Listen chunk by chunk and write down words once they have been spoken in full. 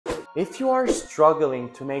If you are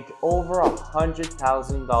struggling to make over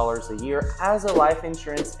 $100,000 a year as a life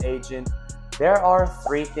insurance agent, there are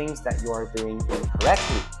 3 things that you are doing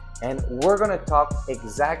incorrectly. And we're going to talk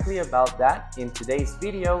exactly about that in today's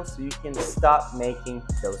video so you can stop making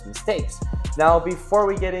those mistakes. Now, before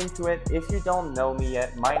we get into it, if you don't know me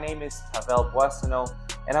yet, my name is Pavel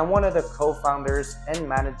and I'm one of the co-founders and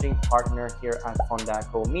managing partner here at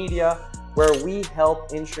Fondaco Media, where we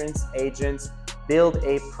help insurance agents build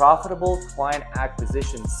a profitable client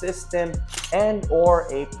acquisition system and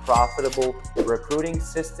or a profitable recruiting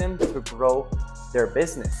system to grow their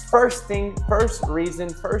business. First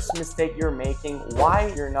mistake you're making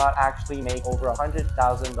why you're not actually making over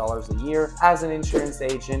 $100,000 a year as an insurance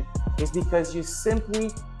agent is because you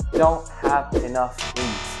simply don't have enough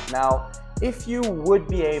leads. Now, if you would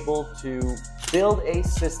be able to build a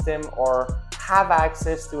system or have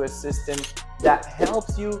access to a system that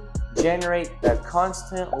helps you generate a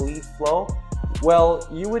constant lead flow, well,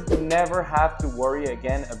 you would never have to worry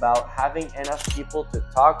again about having enough people to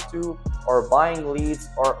talk to or buying leads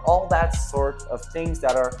or all that sort of things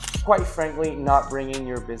that are, quite frankly, not bringing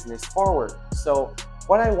your business forward. So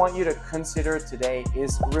what I want you to consider today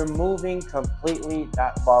is removing completely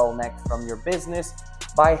that bottleneck from your business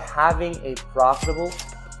by having a profitable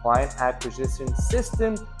client acquisition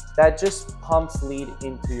system that just pumps lead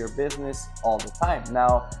into your business all the time.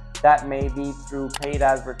 Now, that may be through paid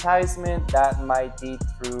advertisement, that might be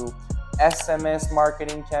through SMS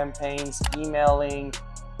marketing campaigns, emailing,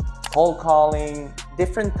 cold calling,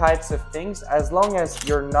 different types of things, as long as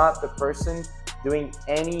you're not the person doing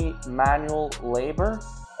any manual labor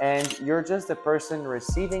and you're just the person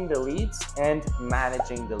receiving the leads and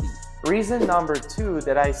managing the lead. Reason number 2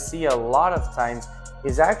 that I see a lot of times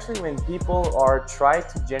is actually when people are trying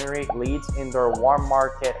to generate leads in their warm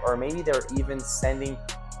market, or maybe they're even sending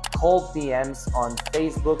cold DMs on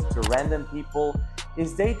Facebook to random people,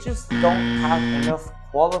 is they just don't have enough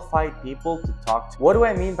qualified people to talk to. What do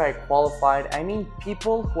I mean by qualified? I mean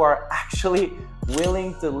people who are actually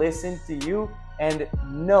willing to listen to you and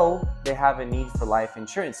know they have a need for life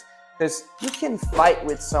insurance. Because you can fight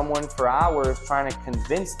with someone for hours trying to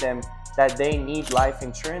convince them that they need life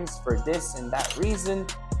insurance for this and that reason,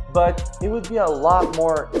 but it would be a lot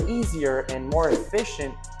more easier and more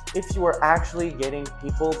efficient if you were actually getting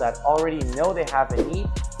people that already know they have a need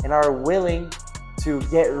and are willing to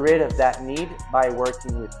get rid of that need by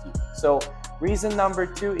working with you. So reason number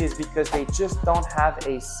 2 is because they just don't have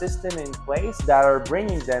a system in place that are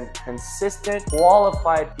bringing them consistent,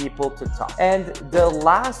 qualified people to talk. And the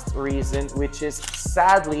last reason, which is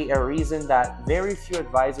sadly a reason that very few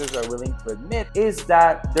advisors are willing to admit, is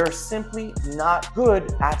that they're simply not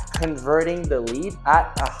good at converting the lead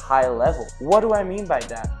at a high level. What do I mean by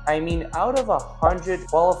that? I mean, out of 100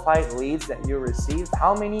 qualified leads that you receive,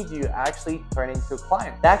 how many do you actually turn into a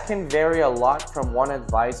client? That can vary a lot from one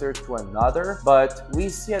advisor to another, but we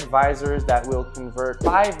see advisors that will convert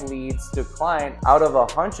 5 leads to client out of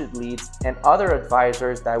 100 leads, and other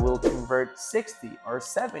advisors that will convert 60 or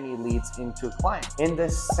 70 leads into client in the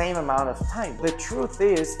same amount of time. The truth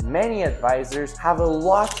is, many advisors have a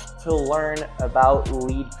lot to learn about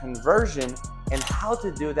lead conversion and how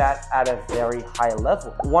to do that at a very high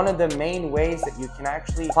level. One of the main ways that you can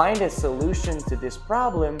actually find a solution to this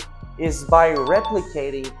problem is by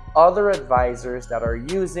replicating other advisors that are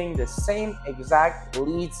using the same exact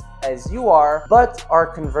leads as you are, but are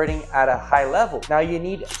converting at a high level. Now, you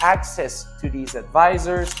need access to these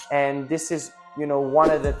advisors, and this is, one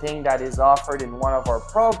of the things that is offered in one of our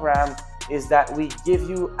programs is that we give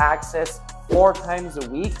you access 4 times a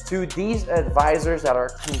week to these advisors that are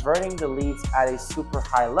converting the leads at a super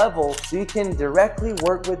high level, so you can directly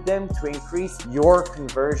work with them to increase your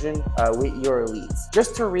conversion with your leads.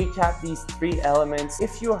 Just to recap these 3 elements,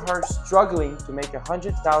 if you are struggling to make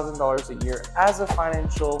 $100,000 a year as a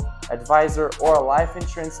financial advisor or a life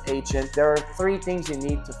insurance agent, there are 3 things you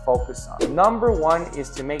need to focus on. Number 1 is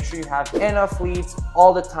to make sure you have enough leads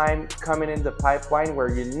all the time coming in the pipeline, where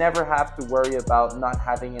you never have to worry about not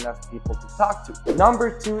having enough people to talk to.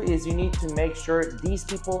 Number 2 is you need to make sure these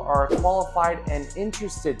people are qualified and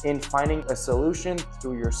interested in finding a solution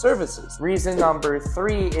through your services. Reason number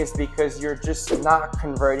 3 is because you're just not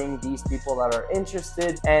converting these people that are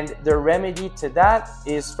interested, and the remedy to that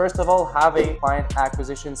is, first of all, have a client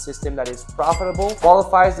acquisition system that is profitable,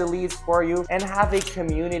 qualifies the leads for you, and have a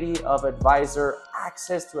community of advisor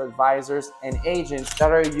access to advisors and agents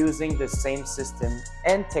that are using the same system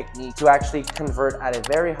and technique to actually convert at a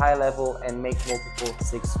very high level and make multiple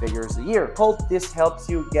six figures a year. Hope this helps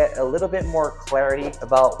you get a little bit more clarity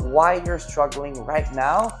about why you're struggling right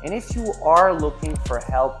now. And if you are looking for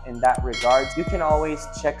help in that regard, you can always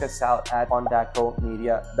check us out at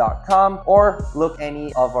fondacomedia.com or look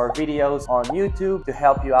any of our videos on YouTube to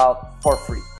help you out for free.